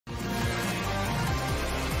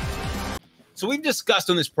So we've discussed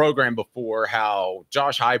on this program before how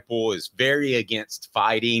Josh Heupel is very against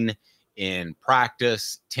fighting in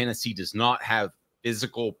practice. Tennessee does not have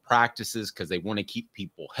physical practices because they want to keep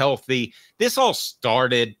people healthy. This all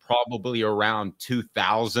started probably around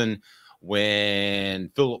 2000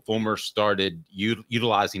 when Philip Fulmer started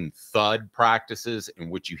utilizing thud practices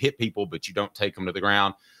in which you hit people, but you don't take them to the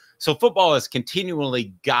ground. So football has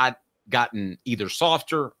continually gotten either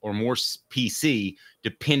softer or more PC,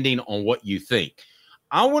 depending on what you think.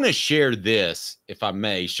 I want to share this, if I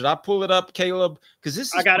may. Should I pull it up, Caleb? Because this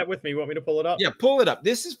is I got it with me. You want me to pull it up? Yeah, pull it up.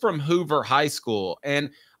 This is from Hoover High School,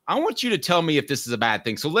 and I want you to tell me if this is a bad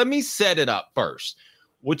thing. So let me set it up first.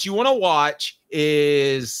 What you want to watch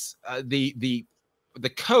is the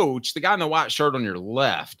coach, the guy in the white shirt on your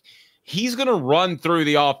left. He's going to run through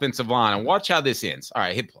the offensive line, and watch how this ends. All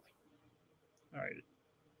right, hit play. All right.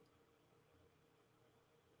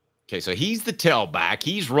 Okay, so he's the tailback.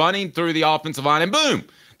 He's running through the offensive line, and boom,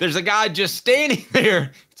 there's a guy just standing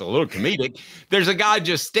there. It's a little comedic. There's a guy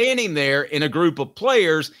just standing there in a group of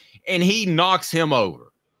players, and he knocks him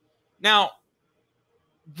over. Now,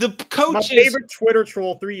 the coaches... My favorite Twitter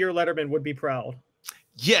troll, 3-year Letterman, would be proud.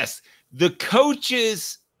 Yes, the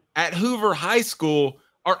coaches at Hoover High School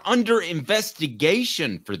are under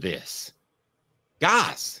investigation for this.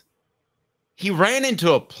 Guys, he ran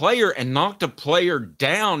into a player and knocked a player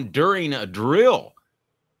down during a drill.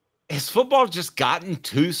 Has football just gotten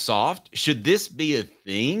too soft? Should this be a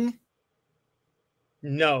thing?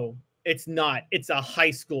 No, it's not. It's a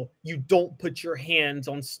high school. You don't put your hands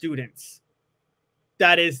on students.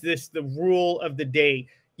 That is the rule of the day.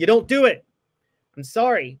 You don't do it. I'm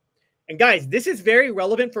sorry. And guys, this is very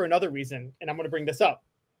relevant for another reason, and I'm going to bring this up.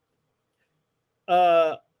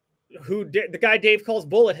 The guy Dave calls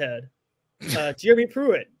Bullet Head. Jeremy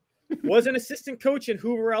Pruitt was an assistant coach in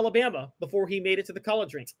Hoover, Alabama before he made it to the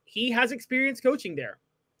college ranks. He has experience coaching there.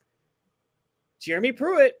 Jeremy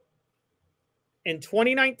Pruitt in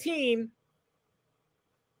 2019,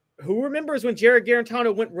 who remembers when Jared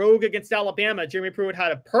Garantano went rogue against Alabama? Jeremy Pruitt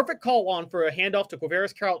had a perfect call on for a handoff to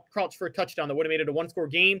Quavaris Crouch for a touchdown that would have made it a one-score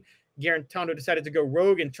game. Garantano decided to go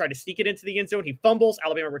rogue and try to sneak it into the end zone. He fumbles.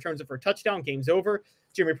 Alabama returns it for a touchdown. Game's over.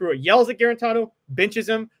 Jeremy Pruitt yells at Garantano, benches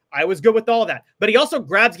him. I was good with all that. But he also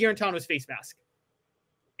grabs Garantano's face mask.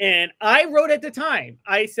 And I wrote at the time,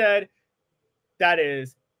 I said,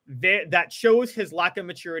 that shows his lack of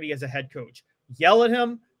maturity as a head coach. Yell at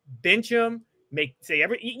him, bench him,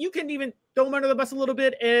 you can even throw him under the bus a little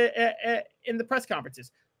bit in the press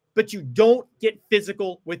conferences. But you don't get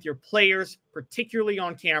physical with your players, particularly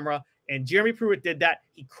on camera. And Jeremy Pruitt did that.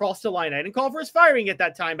 He crossed the line. I didn't call for his firing at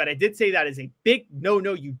that time, but I did say that is a big no.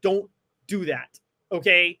 You don't do that.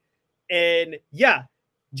 Okay. And yeah,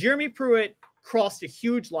 Jeremy Pruitt crossed a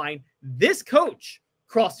huge line. This coach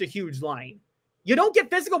crossed a huge line. You don't get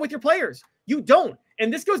physical with your players. You don't.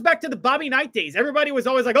 And this goes back to the Bobby Knight days. Everybody was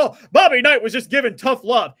always like, oh, Bobby Knight was just giving tough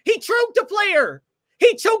love. He choked a player.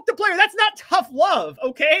 That's not tough love,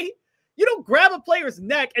 okay? You don't grab a player's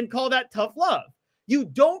neck and call that tough love. You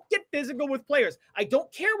don't get physical with players. I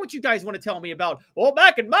don't care what you guys want to tell me about, well,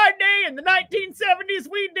 back in my day in the 1970s,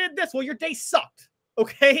 we did this. Well, your day sucked,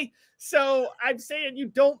 okay? So I'm saying you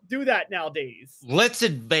don't do that nowadays. Let's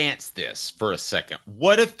advance this for a second.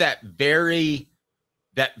 What if that very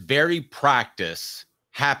practice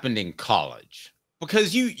happened in college?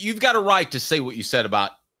 Because you've got a right to say what you said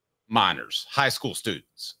about minors, high school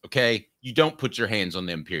students, okay? You don't put your hands on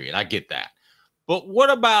them, period. I get that. But what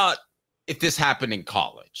about if this happened in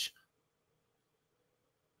college?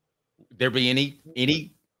 There be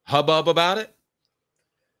any hubbub about it?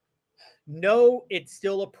 No, it's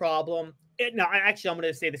still a problem. I'm going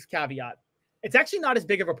to say this caveat. It's actually not as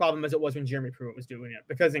big of a problem as it was when Jeremy Pruitt was doing it.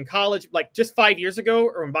 Because in college, like just 5 years ago,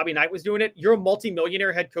 or when Bobby Knight was doing it, you're a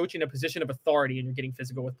multimillionaire head coach in a position of authority and you're getting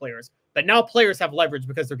physical with players. But now players have leverage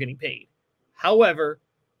because they're getting paid. However,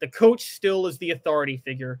 the coach still is the authority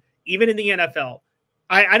figure, even in the NFL.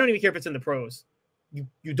 I don't even care if it's in the pros.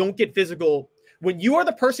 You don't get physical. When you are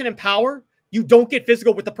the person in power, you don't get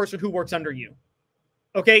physical with the person who works under you.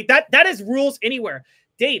 Okay, that is rules anywhere.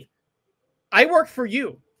 Dave, I work for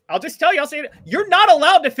you. I'll just tell you, I'll say it. You're not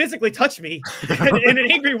allowed to physically touch me in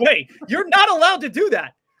an angry way. You're not allowed to do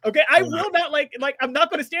that. Okay, I will not like I'm not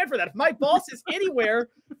going to stand for that. If my boss is anywhere,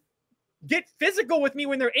 get physical with me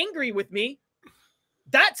when they're angry with me,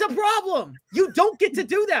 that's a problem. You don't get to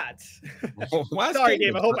do that. Well, sorry,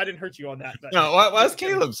 Dave. I hope I didn't hurt you on that. But. No, why is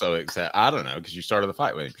Caleb so excited? I don't know, because you started the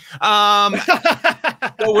fight with him.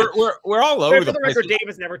 So we're all over the place. Record, Dave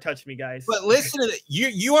has never touched me, guys. But listen to that.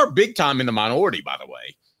 You are big time in the minority, by the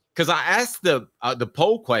way, because I asked the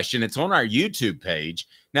poll question. It's on our YouTube page.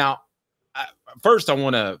 Now, First, I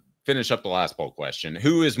want to finish up the last poll question.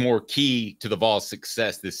 Who is more key to the Vols'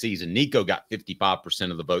 success this season? Nico got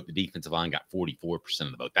 55% of the vote. The defensive line got 44%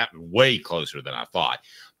 of the vote. That was way closer than I thought.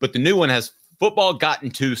 But the new one has football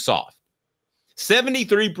gotten too soft.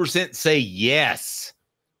 73% say yes.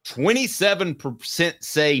 27%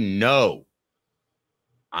 say no.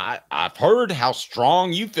 I've heard how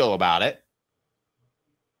strong you feel about it.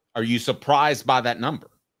 Are you surprised by that number?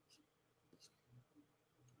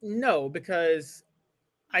 No, because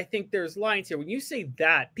I think there's lines here. When you say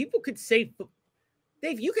that, people could say,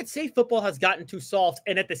 Dave, you could say football has gotten too soft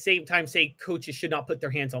and at the same time say coaches should not put their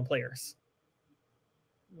hands on players.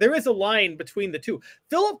 There is a line between the two.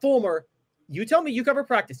 Philip Fulmer, you tell me you cover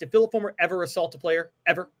practice. Did Philip Fulmer ever assault a player?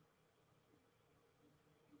 Ever?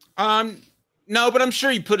 No, but I'm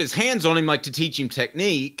sure he put his hands on him like to teach him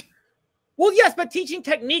technique. Well, yes, but teaching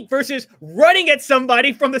technique versus running at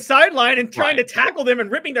somebody from the sideline and trying to tackle them and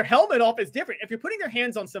ripping their helmet off is different. If you're putting their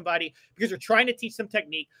hands on somebody because you're trying to teach them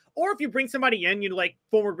technique, or if you bring somebody in, like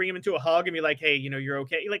forward, bring them into a hug and be like, hey, you're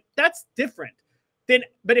okay. Like, that's different.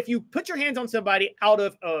 But if you put your hands on somebody out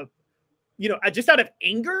of, just out of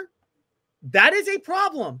anger, that is a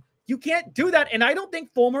problem. You can't do that. And I don't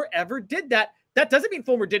think Fulmer ever did that. That doesn't mean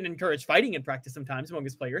Fulmer didn't encourage fighting in practice sometimes among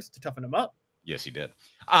his players to toughen them up. Yes, he did.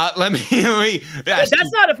 Let me that's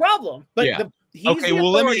not a problem. But yeah. Okay,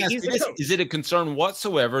 well, let me ask you this. Is it a concern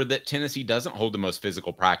whatsoever that Tennessee doesn't hold the most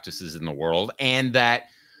physical practices in the world and that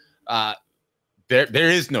there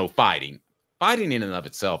is no fighting? Fighting in and of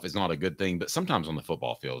itself is not a good thing, but sometimes on the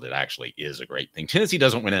football field, it actually is a great thing. Tennessee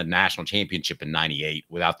doesn't win a national championship in '98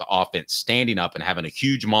 without the offense standing up and having a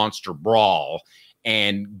huge monster brawl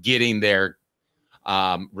and getting their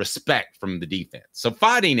respect from the defense. So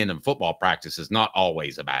fighting in a football practice is not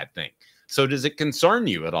always a bad thing. So does it concern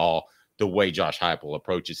you at all the way Josh Heupel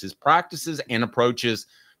approaches his practices and approaches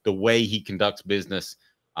the way he conducts business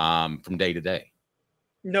from day to day?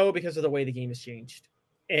 No, because of the way the game has changed.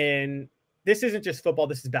 And this isn't just football.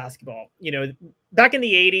 This is basketball. Back in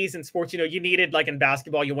the 80s in sports, you needed, like in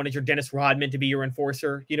basketball, you wanted your Dennis Rodman to be your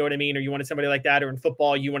enforcer. You know what I mean? Or you wanted somebody like that. Or in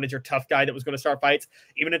football, you wanted your tough guy that was going to start fights.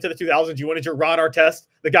 Even into the 2000s, you wanted your Ron Artest,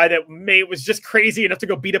 the guy that was just crazy enough to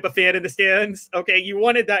go beat up a fan in the stands. Okay, you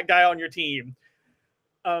wanted that guy on your team.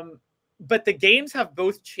 But the games have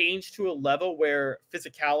both changed to a level where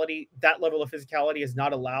that level of physicality is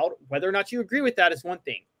not allowed. Whether or not you agree with that is one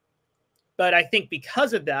thing. But I think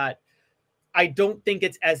because of that, I don't think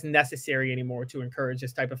it's as necessary anymore to encourage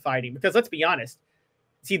this type of fighting because let's be honest.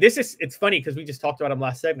 See, it's funny because we just talked about him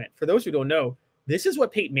last segment. For those who don't know, this is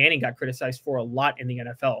what Peyton Manning got criticized for a lot in the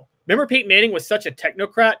NFL. Remember, Peyton Manning was such a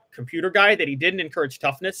technocrat computer guy that he didn't encourage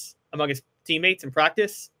toughness among his teammates in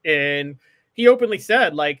practice. And he openly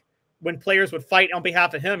said, like, when players would fight on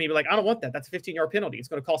behalf of him, he'd be like, I don't want that. That's a 15-yard penalty. It's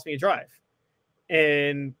going to cost me a drive.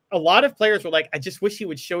 And a lot of players were like, I just wish he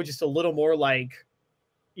would show just a little more like,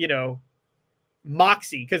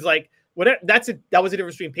 moxie, because like that was the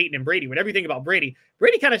difference between Peyton and Brady. Whatever you think about Brady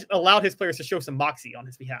kind of allowed his players to show some moxie on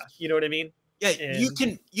his behalf. You know what I mean? Yeah,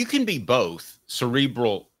 you can be both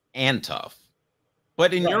cerebral and tough.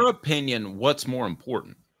 But in your opinion, what's more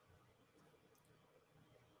important?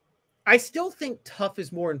 I still think tough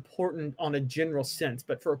is more important on a general sense,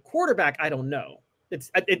 but for a quarterback, I don't know.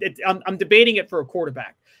 I'm debating it for a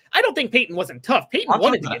quarterback. I don't think Peyton wasn't tough. Peyton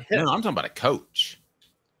wanted to get hit. No, I'm talking about a coach.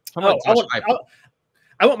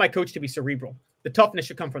 I want my coach to be cerebral. The toughness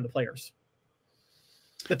should come from the players.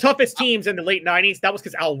 The toughest teams in the late 90s, that was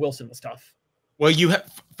because Al Wilson was tough. Well,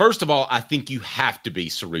 first of all, I think you have to be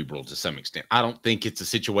cerebral to some extent. I don't think it's a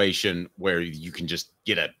situation where you can just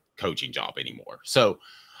get a coaching job anymore. So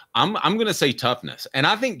I'm going to say toughness. And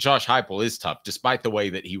I think Josh Heupel is tough, despite the way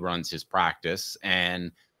that he runs his practice.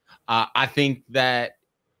 And I think that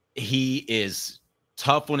he is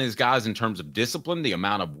tough on his guys in terms of discipline, the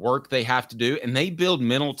amount of work they have to do, and they build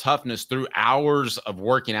mental toughness through hours of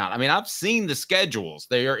working out. I mean, I've seen the schedules.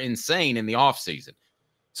 They are insane in the offseason.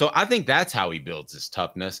 So I think that's how he builds his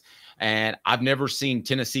toughness. And I've never seen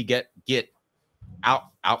Tennessee get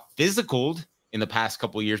out physicaled in the past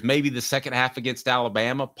couple of years. Maybe the second half against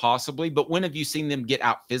Alabama, possibly. But when have you seen them get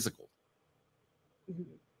out physical?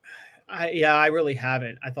 I really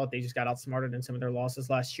haven't. I thought they just got outsmarted in some of their losses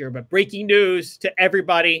last year. But breaking news to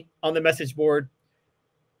everybody on the message board.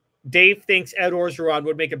 Dave thinks Ed Orgeron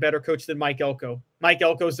would make a better coach than Mike Elko. Mike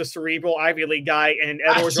Elko is the cerebral Ivy League guy, and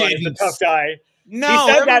Ed Orgeron is the tough guy. No,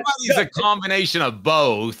 everybody's a combination of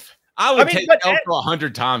both. I would take Elko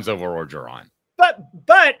 100 times over Orgeron. But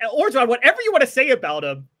Orgeron, whatever you want to say about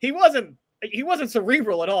him, he wasn't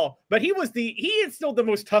cerebral at all. But he instilled the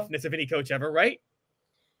most toughness of any coach ever, right?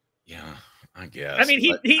 Yeah, I guess. I mean,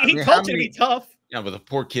 he mean, told you to be tough. Yeah, but the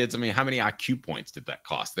poor kids. I mean, how many IQ points did that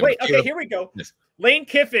cost? Wait, okay, here we go. Lane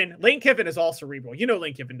Kiffin is all cerebral. You know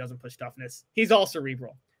Lane Kiffin doesn't push toughness. He's all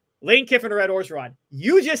cerebral. Lane Kiffin or Ed Orgeron.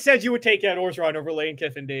 You just said you would take Ed Orgeron over Lane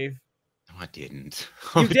Kiffin, Dave. No, I didn't.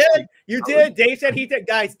 You did. You did. Dave said he did.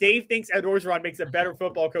 Guys, Dave thinks Ed Orgeron makes a better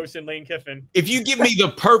football coach than Lane Kiffin. If you give me the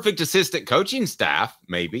perfect assistant coaching staff,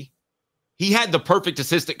 maybe. He had the perfect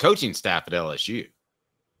assistant coaching staff at LSU.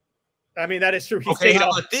 I mean, that is true. Okay, how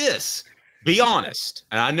about this? Be honest.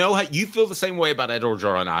 And I know how you feel the same way about Ed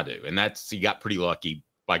Orgeron I do. And he got pretty lucky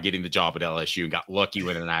by getting the job at LSU and got lucky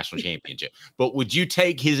winning a national championship. But would you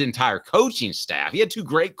take his entire coaching staff? He had 2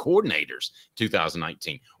 great coordinators in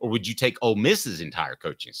 2019. Or would you take Ole Miss's entire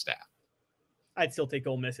coaching staff? I'd still take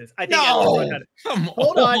Ole Miss's. I think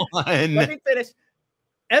Hold on. Let me finish.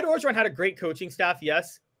 Ed Orgeron had a great coaching staff,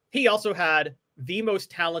 yes. He also had the most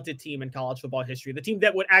talented team in college football history, the team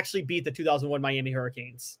that would actually beat the 2001 Miami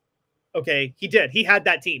Hurricanes. Okay, he did. He had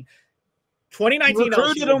that team. 2019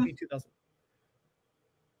 recruited him.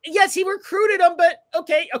 Yes, he recruited him, but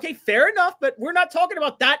okay, fair enough. But we're not talking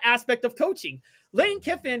about that aspect of coaching. Lane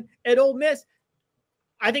Kiffin at Ole Miss,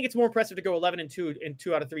 I think it's more impressive to go 11-2 in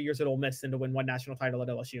 2 out of 3 years at Ole Miss than to win 1 national title at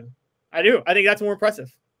LSU. I do. I think that's more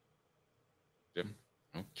impressive.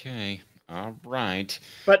 Okay. All right.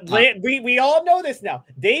 But we all know this now.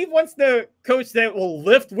 Dave wants the coach that will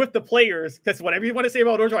lift with the players, because whatever you want to say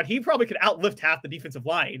about Orgeron, he probably could outlift half the defensive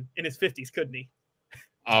line in his 50s, couldn't he?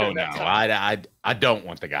 Oh, no. I don't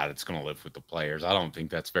want the guy that's going to lift with the players. I don't think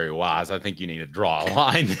that's very wise. I think you need to draw a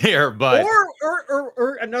line there. But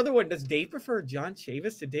Or another one. Does Dave prefer John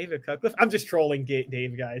Chavis to David Cutcliffe? I'm just trolling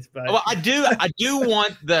Dave, guys. But well, I do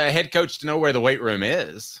want the head coach to know where the weight room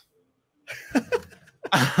is.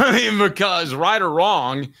 I mean, because right or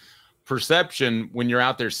wrong, perception when you're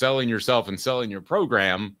out there selling yourself and selling your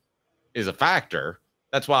program is a factor.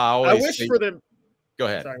 That's why I always Go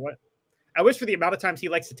ahead. Sorry, what? I wish for the amount of times he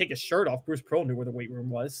likes to take his shirt off, Bruce Pearl knew where the weight room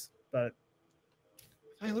was, but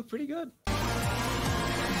I look pretty good.